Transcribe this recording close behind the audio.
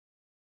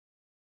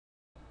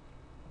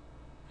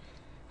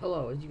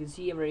Hello, as you can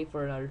see, I'm ready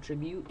for another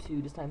tribute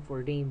to this time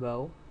for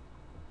Daneboe.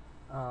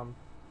 Um,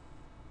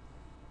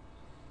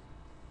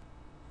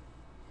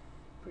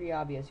 Pretty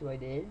obvious who I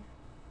did.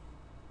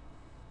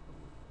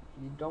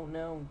 If you don't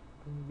know,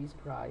 be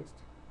surprised,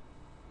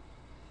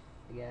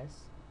 I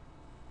guess.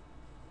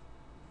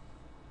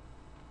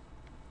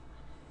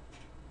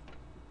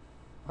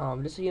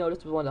 Just so you know,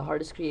 this was one of the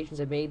hardest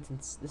creations I've made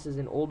since this is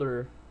an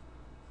older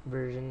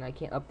version. I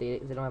can't update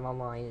it because I don't have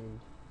online, and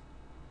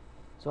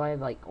so I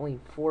have like only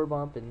 4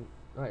 bump and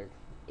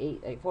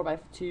eight, like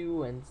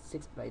 4x2 and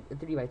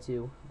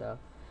 3x2. The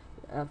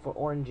for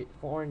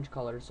orange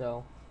color.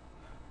 So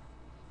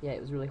yeah,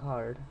 it was really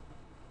hard.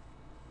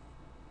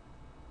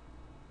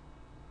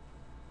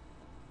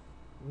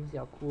 You can see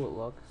how cool it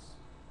looks.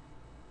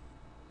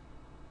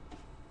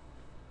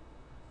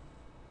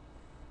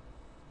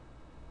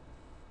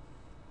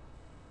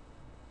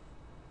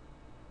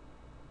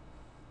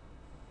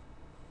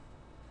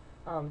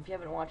 If you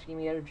haven't watched any of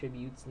the other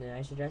tributes, then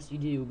I suggest you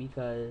do,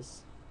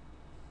 because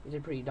these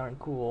are pretty darn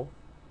cool.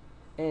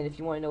 And if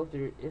you want to know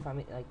if I'm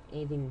like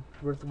anything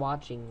worth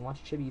watching,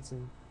 watch tributes,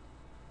 and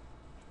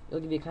it'll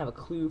give you kind of a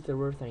clue if they're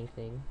worth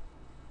anything.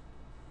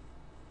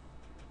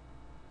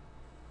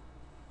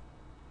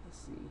 Let's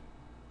see.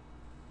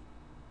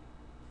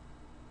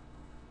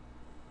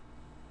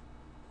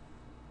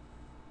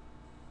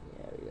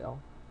 Yeah, there we go.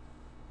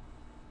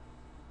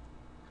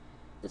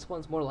 This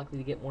one's more likely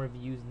to get more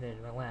views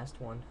than my last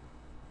one.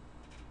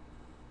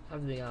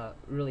 I'm being a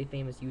really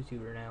famous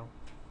YouTuber now.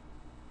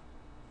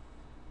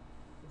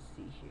 Let's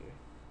see here.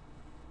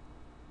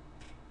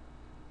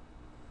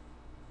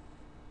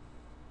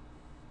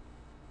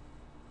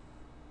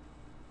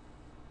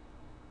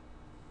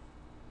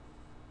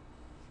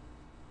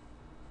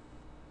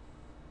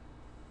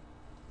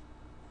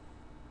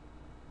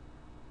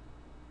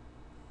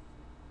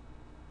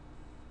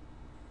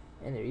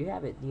 And there you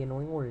have it, the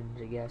annoying orange,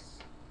 I guess.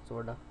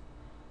 Sorta.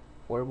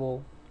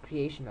 Horrible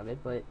creation of it,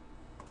 but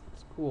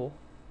it's cool.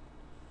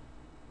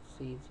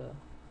 See, it's a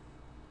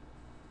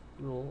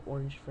little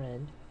orange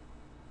friend,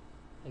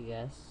 I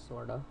guess,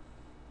 sorta.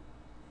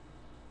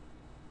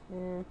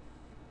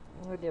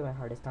 I'll do my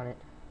hardest on it.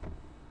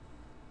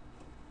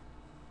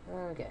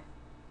 Okay.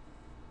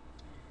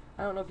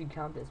 I don't know if you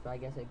count this, but I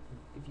guess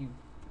if you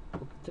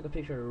took a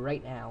picture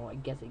right now, I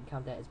guess I can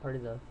count that as part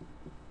of the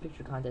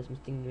picture contest Miss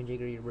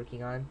Thingamajigger you're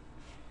working on.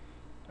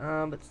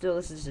 But still,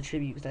 this is just a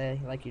tribute because I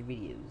like your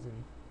videos,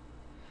 and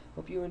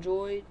hope you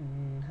enjoyed,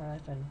 and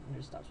have fun. I'm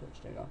gonna stop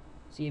switch. There you go.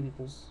 See you,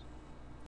 peoples.